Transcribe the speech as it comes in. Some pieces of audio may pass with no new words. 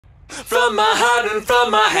From my heart and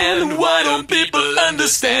from my hand, why don't people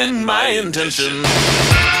understand my intention?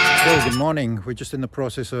 Well, good morning. We're just in the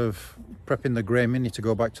process of prepping the grey Mini to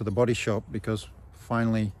go back to the body shop because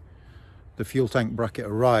finally the fuel tank bracket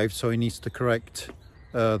arrived, so he needs to correct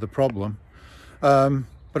the problem.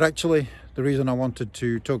 But actually, the reason I wanted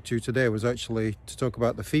to talk to you today was actually to talk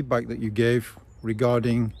about the feedback that you gave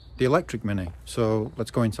regarding the electric Mini. So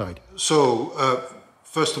let's go inside. So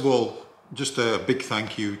first of all, just a big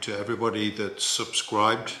thank you to everybody that's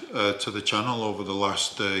subscribed to the channel over the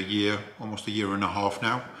last year, almost a year and a half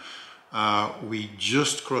now. We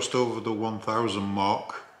just crossed over the 1,000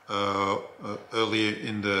 mark earlier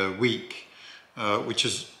in the week, which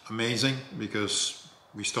is amazing because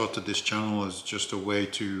we started this channel as just a way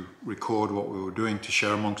to record what we were doing to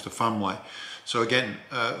share amongst the family. So again,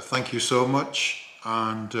 thank you so much,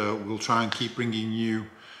 and we'll try and keep bringing you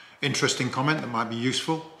interesting comment that might be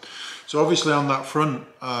useful. So obviously on that front,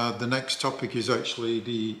 the next topic is actually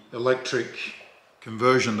the electric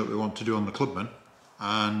conversion that we want to do on the Clubman.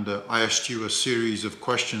 And I asked you a series of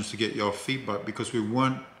questions to get your feedback because we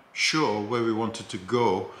weren't sure where we wanted to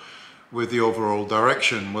go with the overall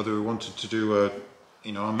direction, whether we wanted to do a,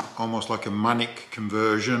 you know, almost like a manic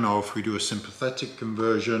conversion, or if we do a sympathetic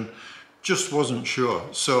conversion. Just wasn't sure.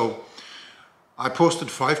 So I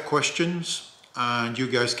posted 5 questions and you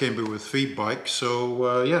guys came up with feedback.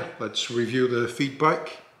 So yeah, let's review the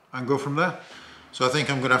feedback and go from there. So I think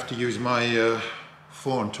I'm going to have to use my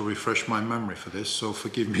phone to refresh my memory for this, so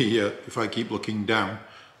forgive me if I keep looking down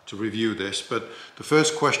to review this. But the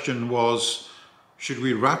first question was, should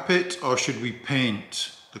we wrap it or should we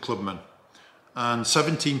paint the Clubman? And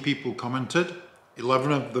 17 people commented.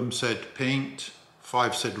 11 of them said paint,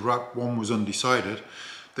 5 said wrap, 1 was undecided.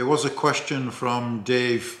 There was a question from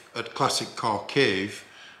Dave at Classic Car Cave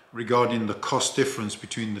regarding the cost difference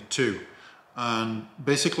between the two. And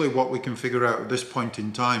basically what we can figure out at this point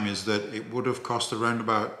in time is that it would have cost around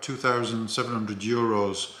about 2,700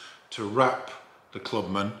 euros to wrap the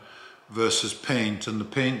Clubman versus paint, and the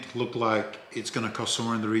paint looked like it's going to cost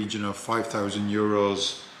somewhere in the region of 5,000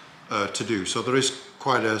 euros to do. So there is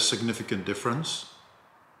quite a significant difference.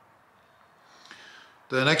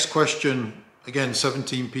 The next question, again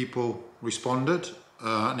 17 people responded,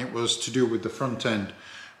 and it was to do with the front end,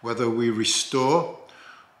 whether we restore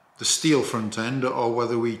the steel front end or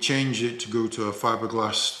whether we change it to go to a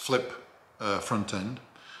fiberglass flip front end.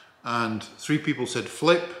 And 3 people said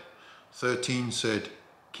flip, 13 said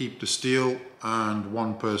keep the steel, and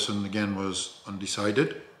 1 person again was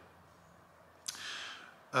undecided.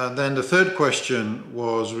 And then the third question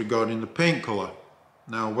was regarding the paint color.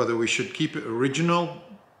 Now, whether we should keep it original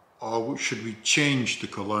or should we change the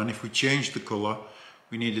color. And if we change the color,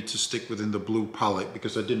 we needed to stick within the blue palette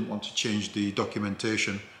because I didn't want to change the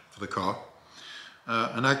documentation for the car.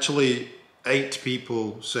 And actually 8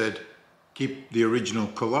 people said keep the original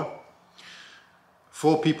color.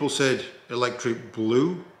 4 people said electric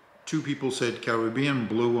blue, 2 people said Caribbean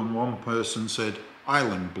blue, and 1 person said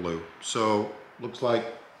island blue. So looks like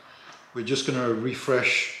we're just going to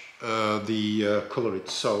refresh the color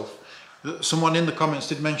itself. Someone in the comments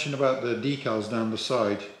did mention about the decals down the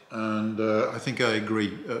side, and I think I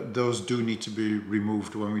agree. Those do need to be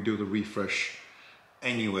removed when we do the refresh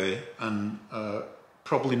anyway, and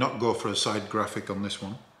probably not go for a side graphic on this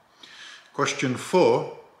one. Question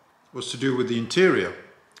 4 was to do with the interior,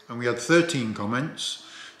 and we had 13 comments.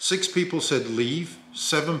 6 people said leave,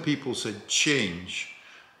 7 people said change.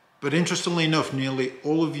 But interestingly enough, nearly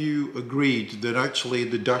all of you agreed that actually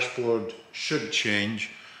the dashboard should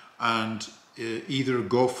change and either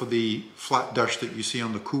go for the flat dash that you see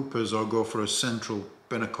on the Coopers or go for a central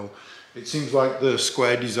binnacle. It seems like the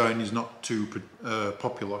square design is not too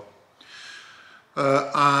popular.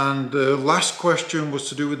 And the last question was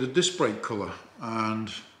to do with the disc brake colour,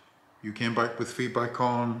 and you came back with feedback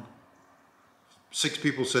on 6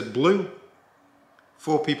 people said blue,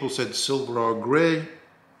 4 people said silver or grey,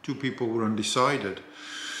 2 people were undecided.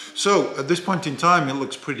 So at this point in time it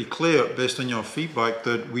looks pretty clear based on your feedback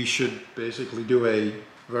that we should basically do a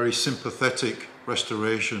very sympathetic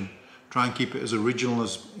restoration, try and keep it as original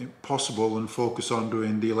as possible and focus on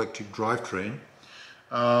doing the electric drivetrain.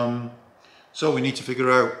 So we need to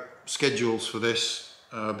figure out schedules for this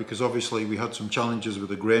because obviously we had some challenges with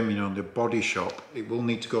the grey Mini on the body shop. It will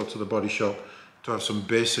need to go to the body shop to have some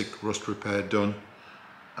basic rust repair done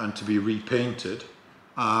and to be repainted.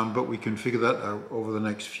 But we can figure that out over the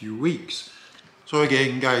next few weeks. So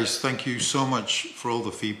again, guys, thank you so much for all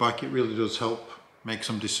the feedback. It really does help make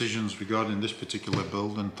some decisions regarding this particular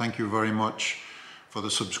build, and thank you very much for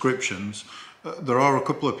the subscriptions. There are a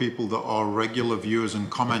couple of people that are regular viewers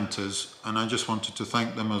and commenters, and I just wanted to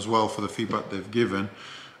thank them as well for the feedback they've given.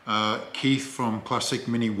 Keith from Classic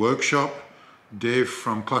Mini Workshop, Dave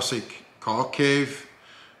from Classic Car Cave,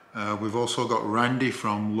 we've also got Randy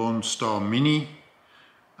from Lone Star Mini,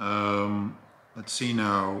 let's see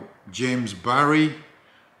now, James Barry,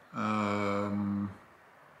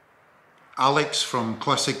 Alex from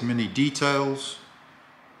Classic Mini Details,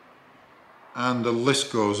 and the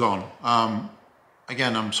list goes on.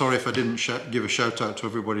 Again, I'm sorry if I didn't give a shout out to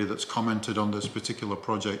everybody that's commented on this particular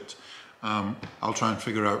project. I'll try and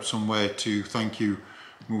figure out some way to thank you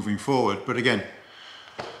moving forward. But again,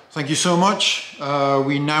 thank you so much.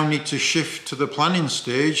 We now need to shift to the planning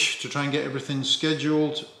stage to try and get everything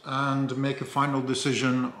scheduled and make a final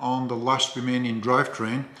decision on the last remaining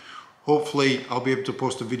drivetrain. Hopefully I'll be able to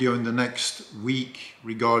post a video in the next week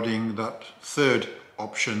regarding that third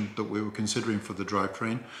option that we were considering for the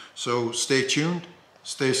drivetrain. So stay tuned,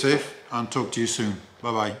 stay safe, and talk to you soon.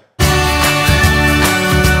 Bye bye.